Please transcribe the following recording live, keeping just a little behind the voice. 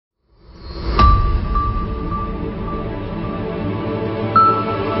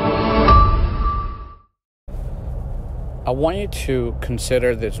I want you to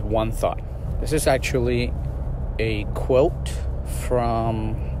consider this one thought. This is actually a quote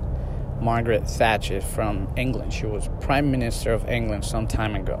from Margaret Thatcher from England. She was Prime Minister of England some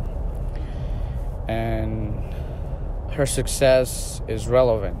time ago. And her success is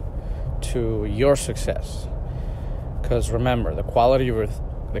relevant to your success. Because remember, the quality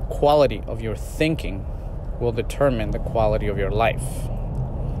of your thinking will determine the quality of your life.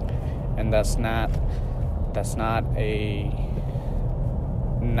 And that's not a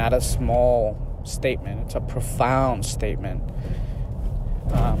small statement. It's a profound statement.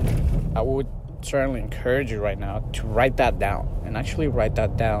 I would certainly encourage you right now to write that down, and actually write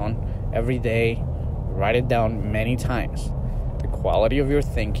that down every day. Write it down many times. The quality of your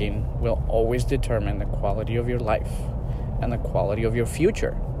thinking will always determine the quality of your life and the quality of your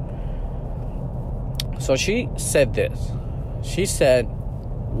future. So she said this. She said,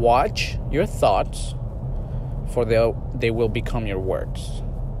 watch your thoughts, for they will become your words.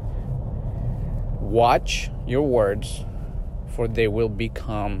 Watch your words, for they will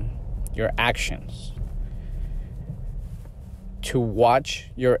become your actions. To watch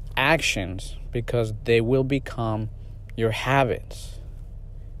your actions, because they will become your habits.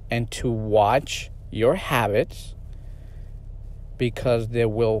 And to watch your habits, because they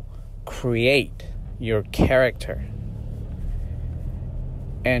will create your character.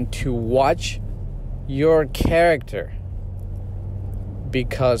 And to watch your character,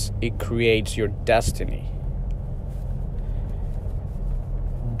 because it creates your destiny.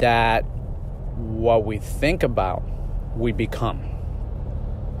 That what we think about, we become.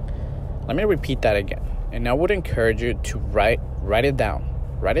 Let me repeat that again. And I would encourage you to write it down.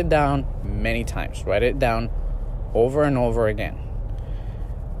 Write it down many times. Write it down over and over again.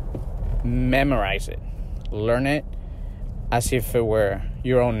 Memorize it. Learn it as if it were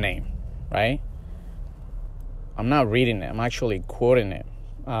your own name, right? I'm not reading it. I'm actually quoting it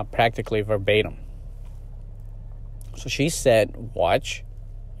practically verbatim. So she said, watch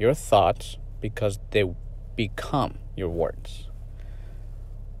your thoughts, because they become your words.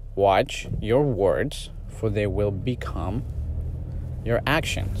 Watch your words, for they will become your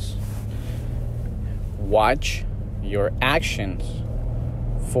actions. Watch your actions,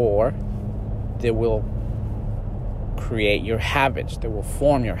 for they will create your habits. They will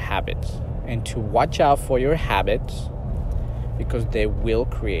form your habits. And to watch out for your habits, because they will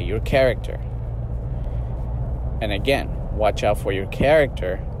create your character. And again, watch out for your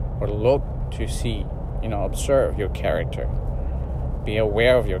character, or look to see, observe your character. Be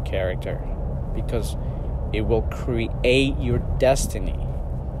aware of your character, because it will create your destiny.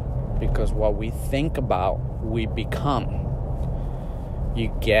 Because what we think about, we become.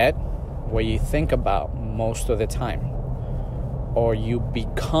 You get what you think about most of the time, or you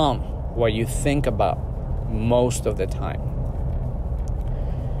become what you think about most of the time.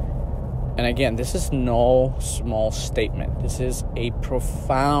 And again, this is no small statement. This is a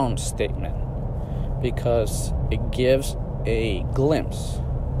profound statement, because it gives a glimpse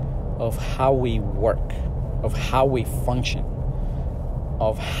of how we work, of how we function,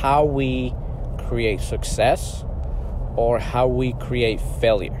 of how we create success or how we create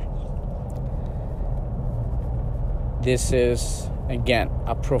failure. This is, again,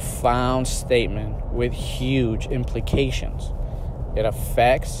 a profound statement with huge implications. It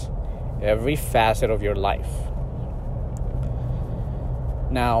affects every facet of your life.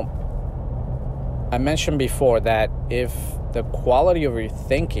 Now, I mentioned before that if the quality of your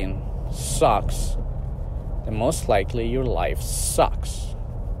thinking sucks, then most likely your life sucks.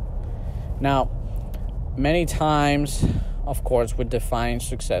 Now, many times, of course, we define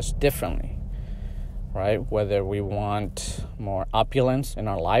success differently, right? Whether we want more opulence in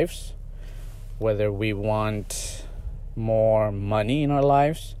our lives, whether we want more money in our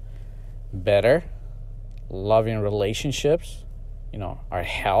lives, better, loving relationships, our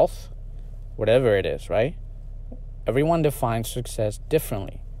health, whatever it is, right? Everyone defines success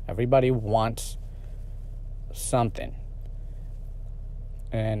differently. Everybody wants something.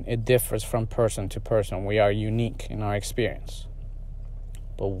 And it differs from person to person. We are unique in our experience.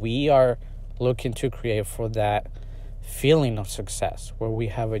 But we are looking to create for that feeling of success, where we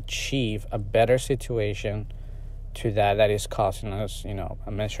have achieved a better situation to that is causing us,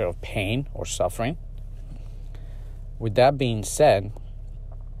 a measure of pain or suffering. With that being said,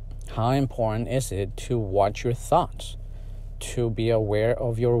 how important is it to watch your thoughts, to be aware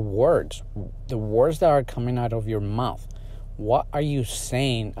of your words, the words that are coming out of your mouth? What are you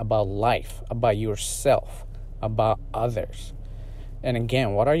saying about life, about yourself, about others? And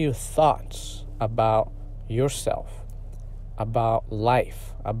again, what are your thoughts about yourself, about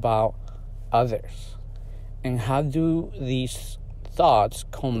life, about others? And how do these thoughts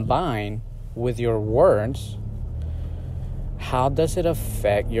combine with your words? How does it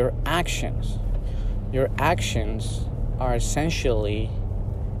affect your actions? Your actions are essentially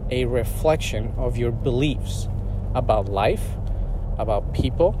a reflection of your beliefs about life, about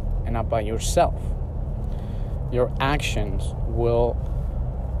people, and about yourself. Your actions will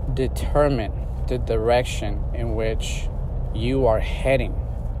determine the direction in which you are heading.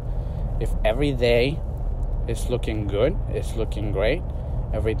 If every day is looking good, it's looking great,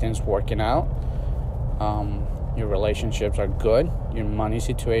 everything's working out, your relationships are good, your money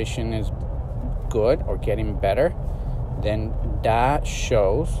situation is good or getting better, then that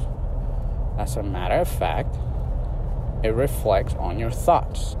shows, as a matter of fact, it reflects on your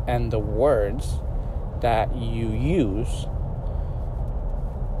thoughts and the words that you use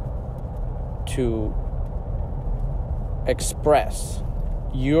to express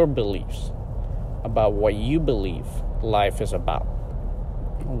your beliefs about what you believe life is about,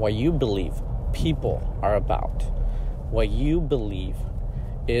 what you believe people are about, what you believe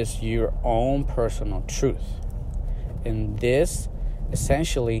is your own personal truth. And this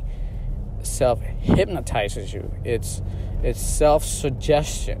essentially self-hypnotizes you. It's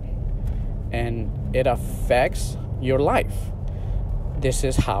self-suggestion, and it affects your life. This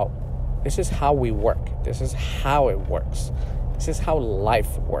is how we work. This is how it works. This is how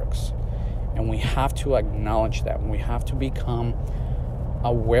life works. And we have to acknowledge that. We have to become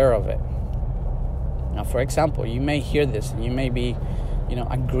aware of it. Now, for example, you may hear this and you may be,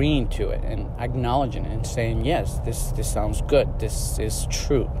 agreeing to it and acknowledging it and saying, yes, this sounds good. This is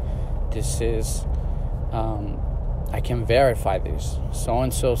true. This is, I can verify this.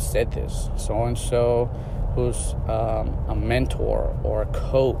 So-and-so said this. So-and-so who's a mentor or a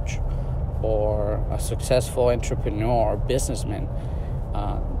coach or a successful entrepreneur or businessman,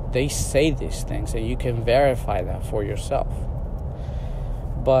 they say these things, and you can verify that for yourself.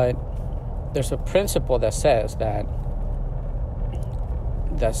 But there's a principle that says that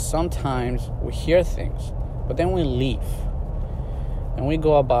sometimes we hear things, but then we leave, and we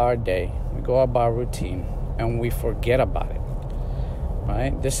go about our day, we go about our routine, and we forget about it,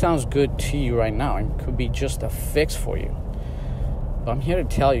 right? This sounds good to you right now. It could be just a fix for you. But I'm here to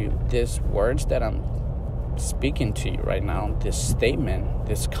tell you, these words that I'm speaking to you right now, this statement,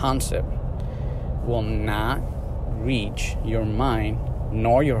 this concept, will not reach your mind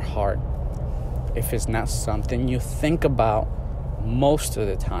nor your heart if it's not something you think about most of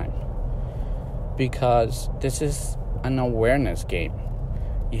the time. Because this is an awareness game.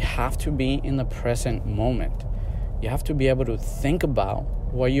 You have to be in the present moment. You have to be able to think about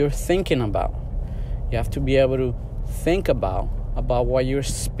what you're thinking about. You have to be able to think about what you're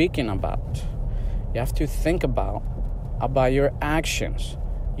speaking about. You have to think about your actions,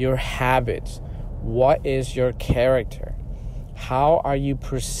 your habits. What is your character? How are you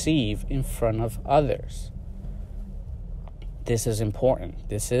perceived in front of others? This is important.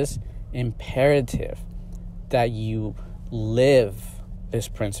 This is imperative that you live this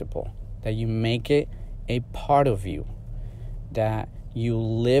principle, that you make it a part of you, that you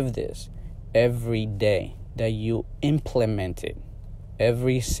live this every day, that you implement it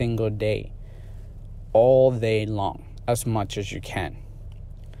every single day, all day long, as much as you can.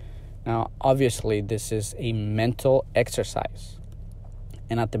 Now, obviously, this is a mental exercise.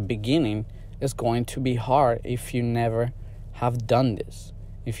 And at the beginning, it's going to be hard if you never have done this,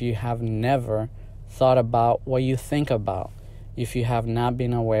 if you have never thought about what you think about, if you have not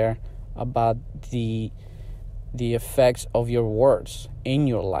been aware about the effects of your words in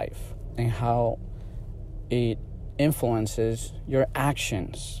your life and how it influences your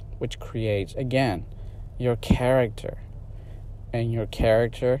actions, which creates, again, your character. And your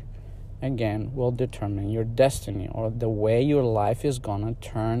character, again, will determine your destiny, or the way your life is gonna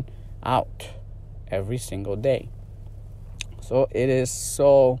turn out every single day. So it is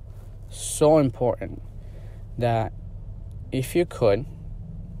so important that if you could,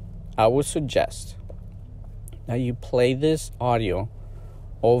 I would suggest that you play this audio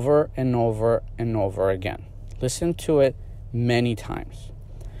over and over and over again. Listen to it many times.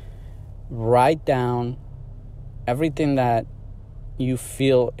 Write down everything that you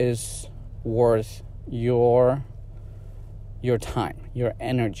feel is worth your time, your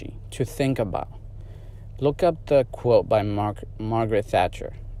energy to think about. Look up the quote by Margaret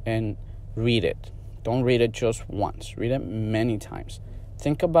Thatcher and read it. Don't read it just once. Read it many times.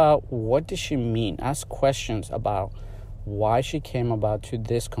 Think about, what did she mean? Ask questions about why she came about to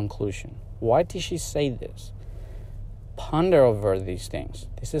this conclusion. Why did she say this? Ponder over these things.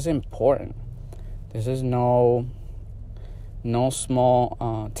 This is important. This is no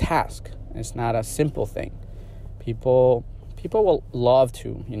small task. It's not a simple thing. People will love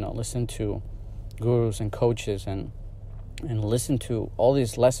to, listen to gurus and coaches and listen to all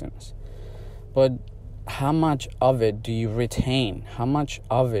these lessons. But how much of it do you retain? How much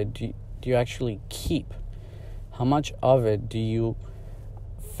of it do you actually keep? How much of it do you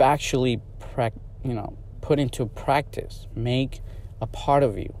factually put into practice, make a part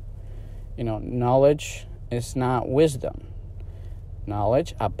of you? Knowledge is not wisdom.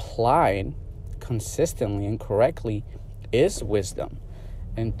 Knowledge applied consistently and correctly is wisdom.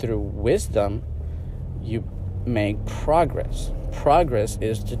 And through wisdom, you make progress. Progress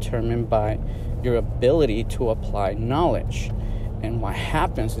is determined by your ability to apply knowledge. And what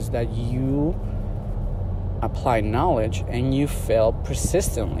happens is that you apply knowledge and you fail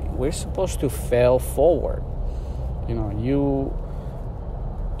persistently. We're supposed to fail forward.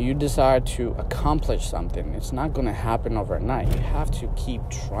 You desire to accomplish something. It's not going to happen overnight. You have to keep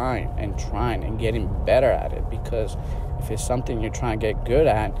trying and getting better at it, because if it's something you're trying to get good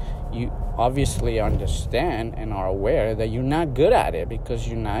at, you obviously understand and are aware that you're not good at it because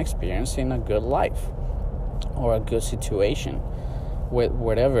you're not experiencing a good life or a good situation with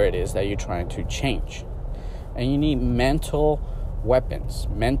whatever it is that you're trying to change. And you need mental weapons,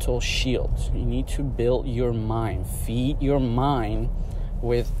 mental shields. You need to build your mind, feed your mind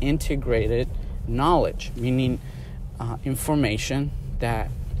with integrated knowledge, meaning information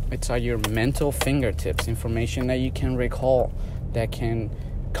that it's at your mental fingertips, information that you can recall, that can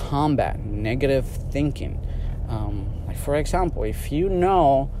combat negative thinking. Like for example, if you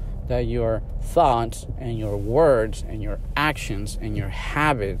know that your thoughts and your words and your actions and your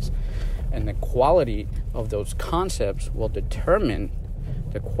habits and the quality of those concepts will determine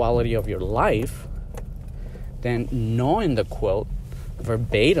the quality of your life, then knowing the quote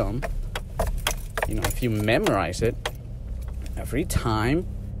verbatim, if you memorize it, every time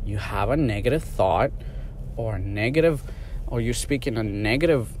you have a negative thought or you're speaking a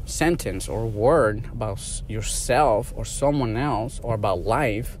negative sentence or word about yourself or someone else or about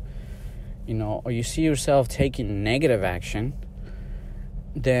life, or you see yourself taking negative action,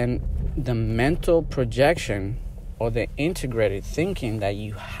 then the mental projection or the integrated thinking that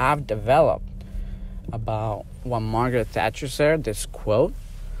you have developed about what Margaret Thatcher said, this quote,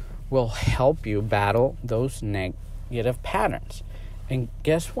 will help you battle those negative patterns. And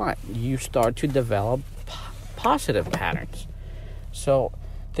guess what? You start to develop positive patterns. So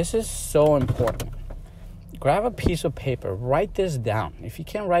this is so important. Grab a piece of paper, write this down. If you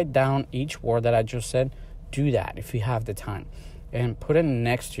can't write down each word that I just said, do that if you have the time. And put it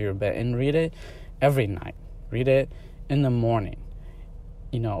next to your bed and read it every night. Read it in the morning.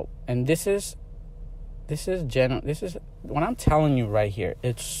 And this is what I'm telling you right here.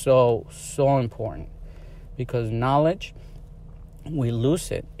 It's so important, because knowledge, we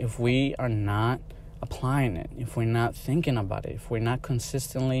lose it if we are not applying it, if we're not thinking about it, if we're not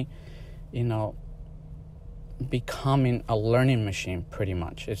consistently, becoming a learning machine. Pretty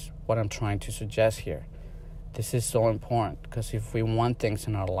much is what I'm trying to suggest here. This is so important, because if we want things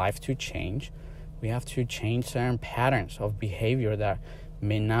in our life to change, we have to change certain patterns of behavior that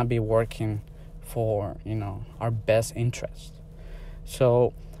may not be working for, our best interest.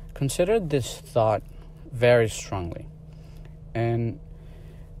 So consider this thought very strongly. And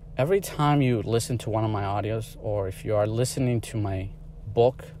every time you listen to one of my audios, or if you are listening to my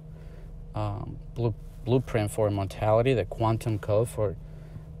book, Blueprint for Immortality, the Quantum Code for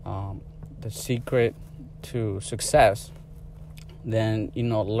the Secret to Success, then,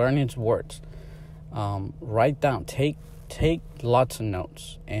 learn its words. Write down, take lots of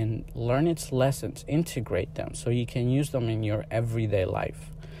notes and learn its lessons, integrate them so you can use them in your everyday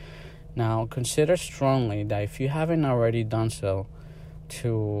life. Now, consider strongly that if you haven't already done so,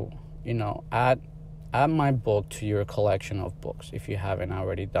 to, add my book to your collection of books, if you haven't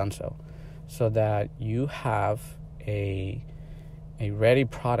already done so that you have a ready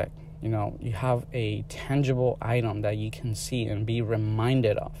product, you have a tangible item that you can see and be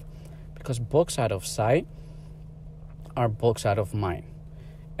reminded of. Because books out of sight are books out of mind.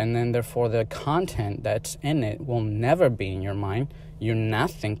 And then therefore the content that's in it will never be in your mind. You're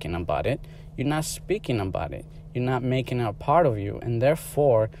not thinking about it. You're not speaking about it. You're not making it a part of you. And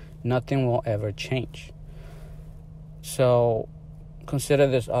therefore nothing will ever change. So consider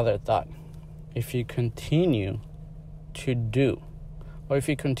this other thought. If you continue to do, or if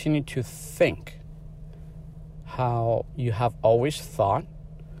you continue to think how you have always thought,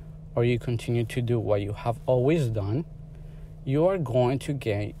 or you continue to do what you have always done, you are going to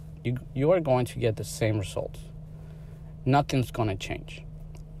get the same results. Nothing's going to change.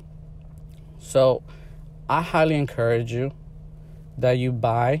 So I highly encourage you that you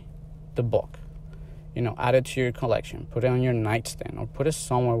buy the book. add it to your collection, put it on your nightstand, or put it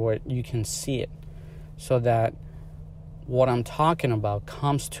somewhere where you can see it, so that what I'm talking about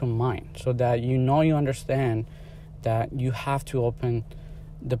comes to mind, so that you understand that you have to open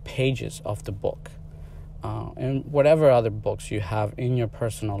the pages of the book. And whatever other books you have in your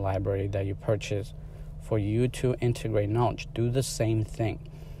personal library that you purchase for you to integrate knowledge, do the same thing.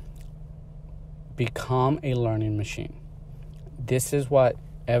 Become a learning machine. This is what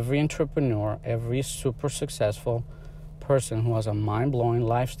every entrepreneur, every super successful person who has a mind-blowing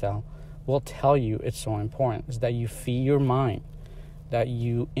lifestyle will tell you it's so important, is that you feed your mind, that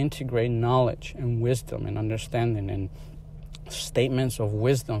you integrate knowledge and wisdom and understanding and statements of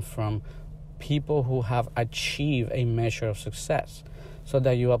wisdom from people who have achieved a measure of success, so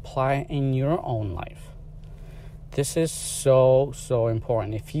that you apply in your own life. This is so, so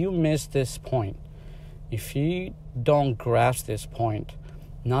important. If you miss this point, if you don't grasp this point,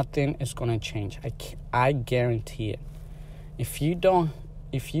 nothing is going to change. I guarantee it. If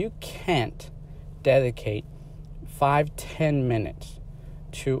you can't dedicate 5-10 minutes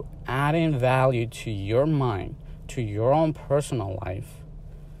to adding value to your mind, to your own personal life,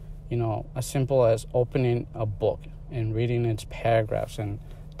 as simple as opening a book and reading its paragraphs and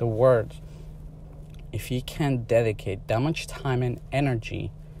the words, if you can't dedicate that much time and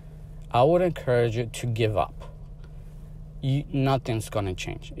energy, I would encourage you to give up. Nothing's going to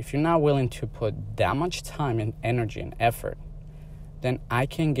change. If you're not willing to put that much time and energy and effort, then I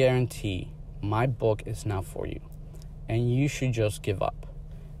can guarantee my book is not for you. And you should just give up.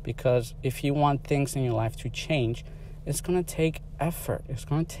 Because if you want things in your life to change, it's going to take effort. It's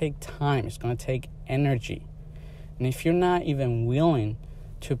going to take time. It's going to take energy. And if you're not even willing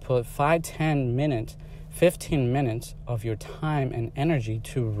to put 5-10 minutes, 15 minutes of your time and energy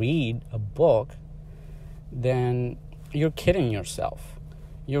to read a book, then you're kidding yourself.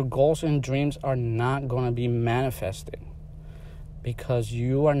 Your goals and dreams are not going to be manifested, because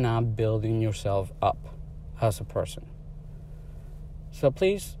you are not building yourself up as a person. So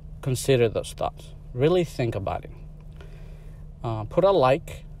please consider those thoughts. Really think about it. Put a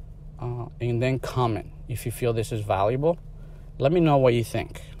like and then comment if you feel this is valuable. Let me know what you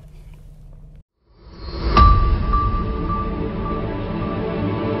think.